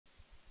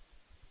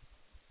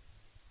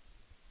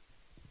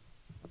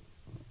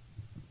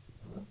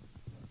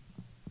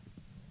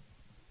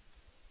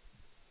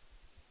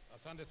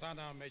Asante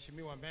sana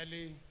Mheshimiwa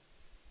Meli,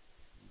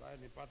 ambaye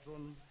ni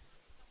patron.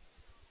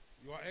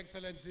 Your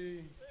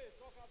Excellency,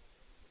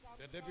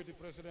 the Deputy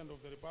President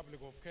of the Republic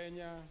of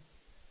Kenya,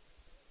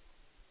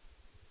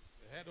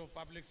 the Head of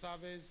Public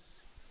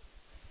Service,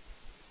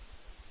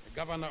 the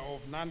Governor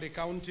of Nandi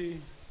County,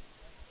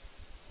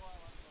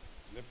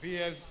 the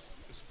PS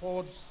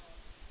Sports.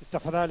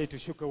 Tafadhali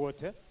tushuke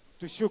wote.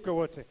 Tushuke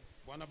wote.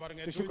 Bwana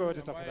Barngetuny, tushuke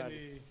wote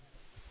tafadhali.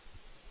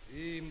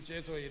 Hii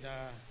mchezo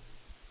ina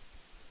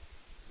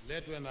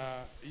letwe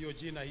na hiyo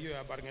jina hiyo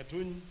ya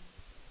Barngetuny.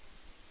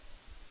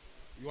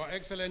 Your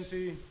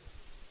Excellency,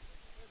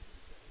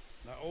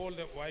 na all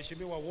the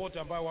waheshimiwa wote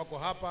ambao wako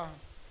hapa.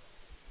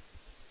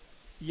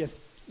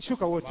 Yes,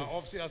 shuka wote.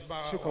 Officers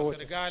wa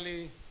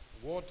serikali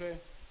wote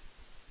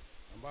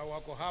ambao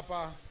wako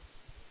hapa.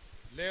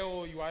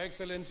 Leo Your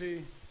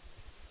Excellency,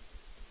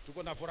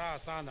 tuko na furaha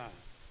sana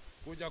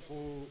kuja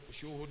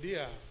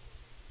kushuhudia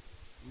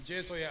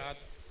mchezo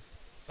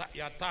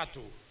ya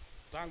tatu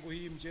tangu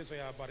hii mchezo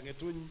ya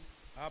Barngetuny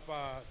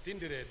hapa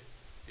Tinderet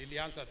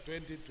ilianza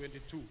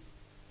 2022.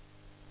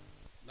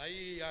 Na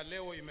hii ya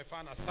leo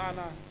imefana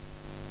sana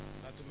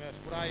na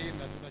tumefurahi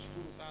na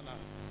tunashukuru sana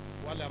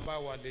wale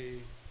ambao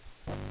wali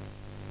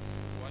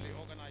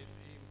organize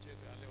hii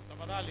mchezo ya leo.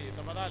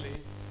 Tafadhali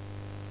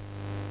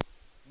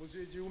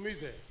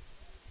msijiumize.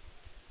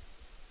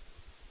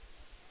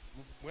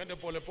 Mwende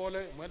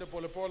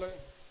pole.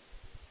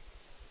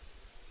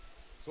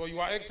 So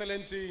Your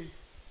Excellency,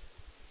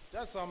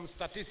 just some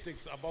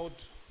statistics about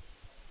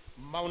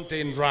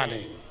mountain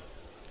running,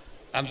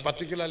 and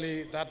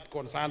particularly that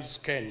concerns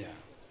Kenya.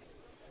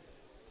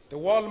 The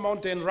World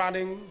Mountain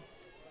Running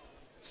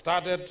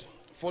started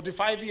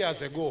 45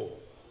 years ago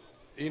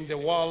in the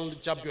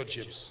World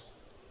Championships,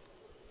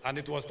 and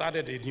it was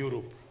started in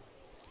Europe.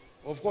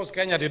 Of course,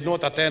 Kenya did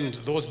not attend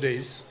those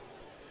days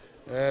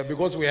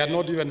because we had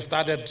not even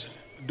started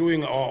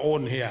doing our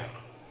own here.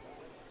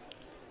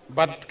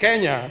 But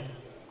Kenya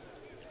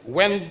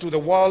went to the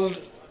World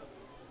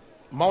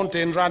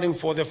Mountain Running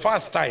for the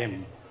first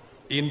time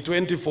in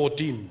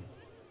 2014.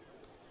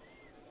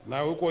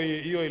 Na huko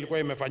hiyo ilikuwa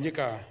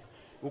imefanyika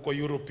huko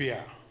Europe.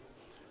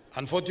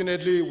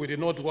 Unfortunately, we did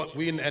not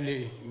win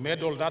any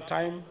medal that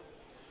time.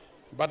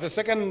 But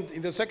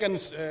in the second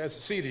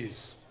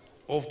series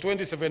of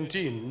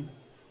 2017,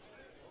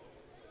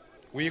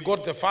 we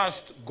got the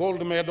first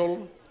gold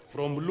medal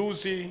from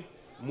Lucy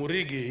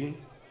Murigi,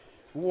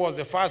 who was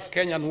the first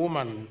Kenyan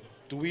woman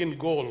to win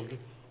gold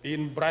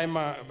in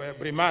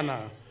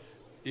Brimana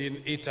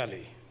in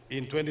Italy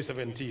in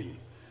 2017.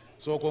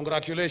 So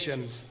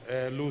congratulations,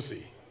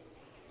 Lucy.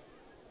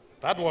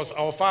 That was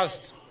our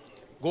first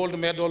gold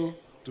medal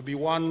to be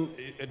won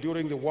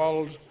during the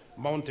World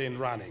Mountain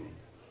Running.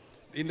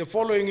 In the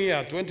following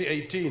year,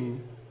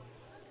 2018,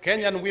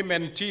 Kenyan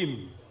women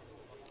team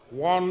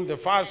won the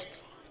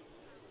first,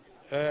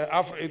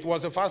 it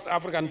was the first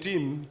African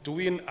team to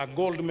win a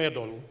gold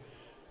medal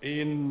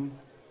in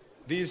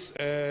these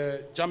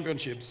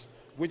championships,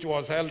 which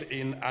was held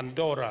in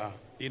Andorra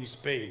in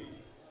Spain.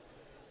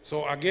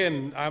 So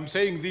again, I'm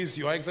saying this,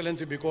 Your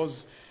Excellency,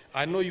 because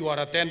I know you are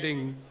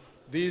attending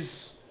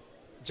this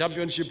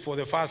championship for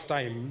the first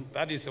time.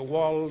 That is the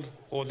world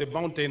or the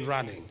mountain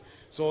running.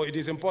 So it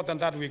is important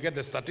that we get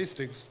the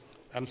statistics,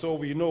 and so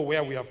we know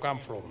where we have come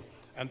from,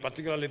 and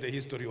particularly the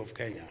history of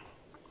Kenya.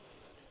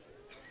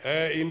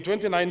 In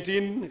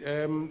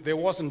 2019, there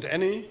wasn't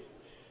any.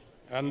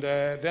 And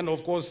then,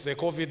 of course, the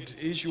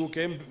COVID issue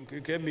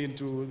came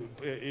into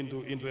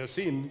the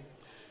scene,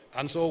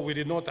 and so we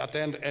did not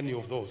attend any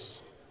of those.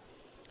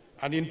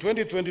 And in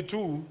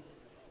 2022,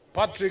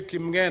 Patrick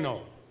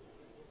Kimngeno,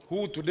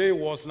 who today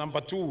was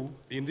number 2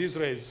 in this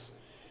race,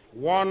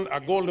 won a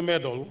gold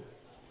medal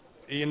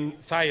in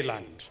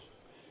Thailand.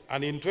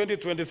 And in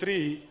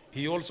 2023,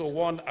 he also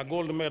won a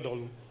gold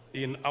medal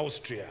in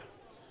Austria.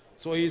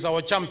 So he's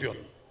our champion.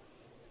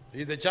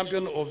 He's the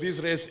champion of this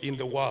race in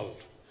the world.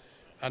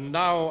 And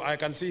now I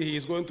can see he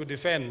is going to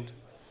defend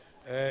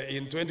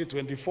in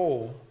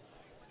 2024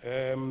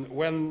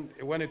 when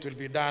it will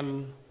be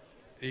done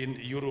in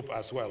Europe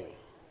as well.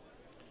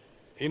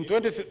 In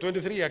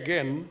 2023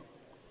 again,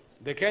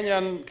 the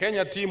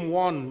Kenya team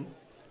won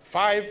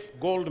 5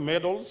 gold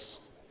medals,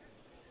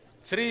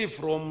 3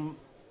 from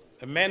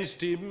the men's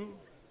team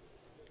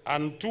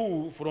and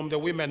 2 from the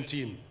women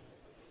team.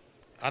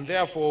 And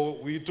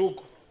therefore, we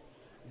took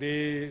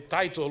the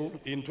title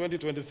in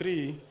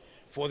 2023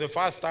 for the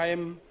first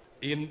time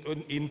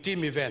in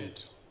team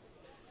event.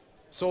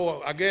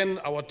 So again,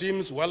 our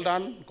teams, well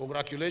done,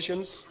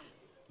 congratulations.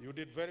 You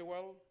did very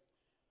well.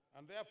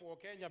 And therefore,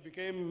 Kenya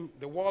became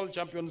the world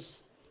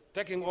champions,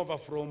 taking over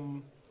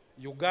from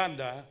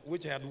Uganda,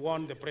 which had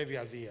won the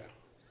previous year.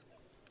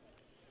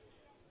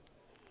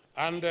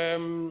 And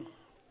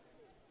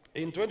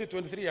in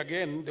 2023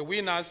 again, the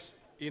winners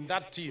in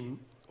that team,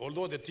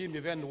 although the team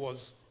event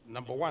was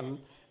number 1,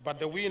 but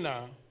the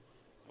winner,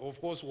 of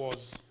course,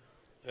 was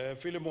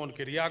Philemon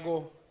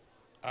Kiriago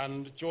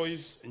and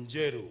Joyce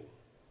Njeru.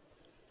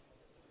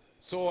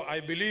 So I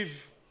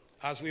believe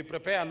as we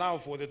prepare now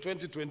for the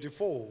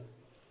 2024,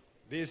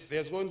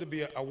 there's going to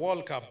be a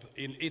World Cup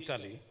in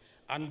Italy,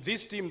 and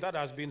this team that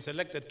has been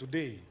selected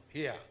today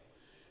here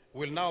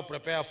will now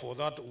prepare for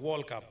that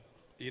World Cup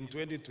in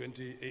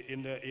 2020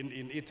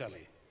 in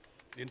Italy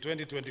in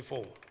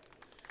 2024.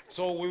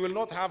 So we will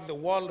not have the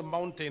World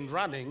Mountain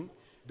Running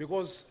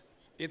because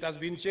it has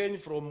been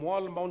changed from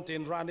World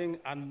Mountain Running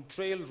and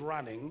Trail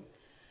Running,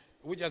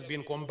 which has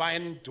been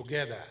combined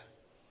together.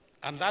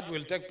 And that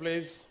will take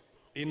place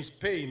in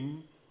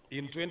Spain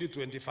in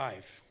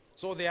 2025.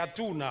 So there are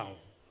two now.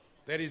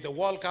 There is the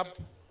World Cup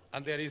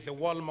and there is the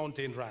World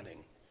Mountain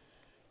Running.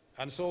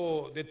 And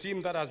so the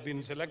team that has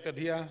been selected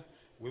here,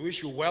 we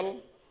wish you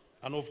well.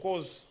 And of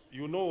course,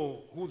 you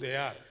know who they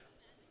are.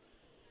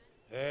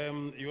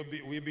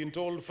 We've been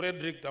told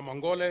Frederick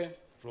Damangole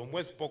from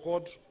West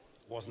Pokot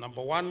was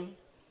 #1,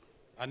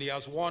 and he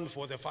has won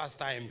for the first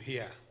time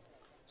here.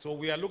 So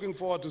we are looking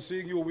forward to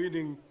seeing you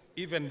winning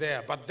even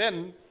there. But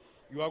then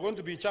you are going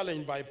to be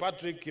challenged by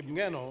Patrick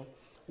Kimngeno,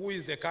 who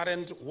is the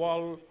current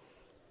world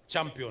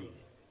champion.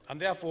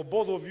 And therefore,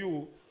 both of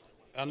you,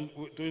 and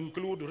to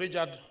include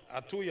Richard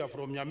Atuya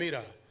from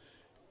Nyamira,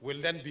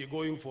 will then be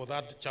going for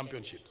that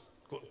championship.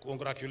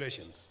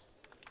 Congratulations.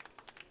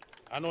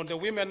 And on the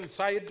women's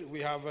side,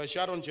 we have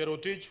Sharon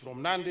Cherotich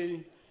from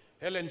Nandi,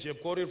 Helen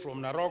Chepkorir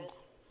from Narok,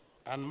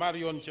 and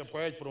Marion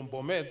Chepkoech from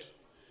Bomet,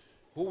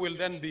 who will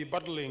then be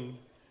battling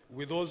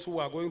with those who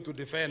are going to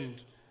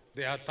defend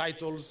their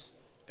titles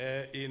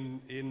in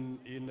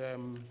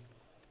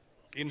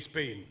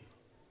Spain.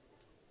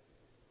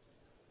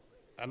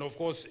 And of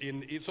course,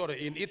 in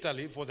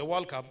Italy for the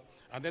World Cup,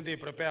 and then they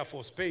prepare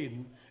for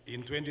Spain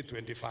in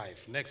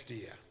 2025, next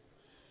year.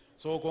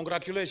 So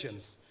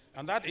congratulations.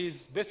 And that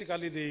is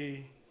basically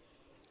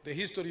the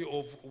history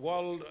of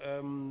world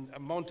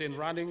mountain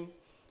running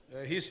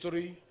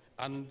history,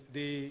 and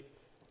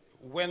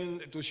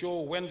to show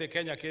when the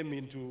Kenya came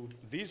into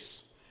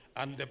this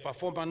and the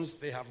performance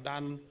they have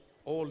done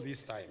all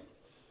this time.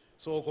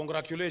 So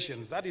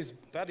congratulations. That is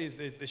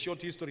the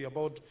short history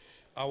about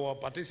our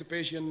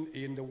participation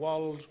in the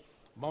world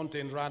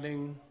mountain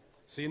running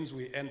since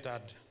we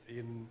entered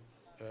in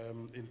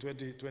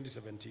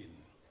 2017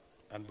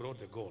 and brought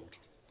the gold.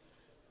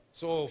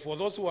 So for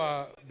those who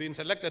are being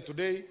selected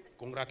today,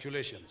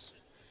 congratulations.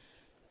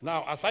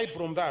 Now, aside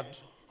from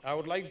that, I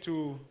would like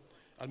to,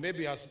 and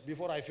maybe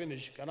before I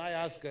finish, can I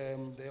ask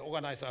the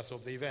organizers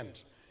of the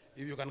event,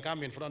 if you can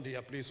come in front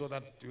here, please, so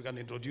that we can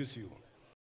introduce you.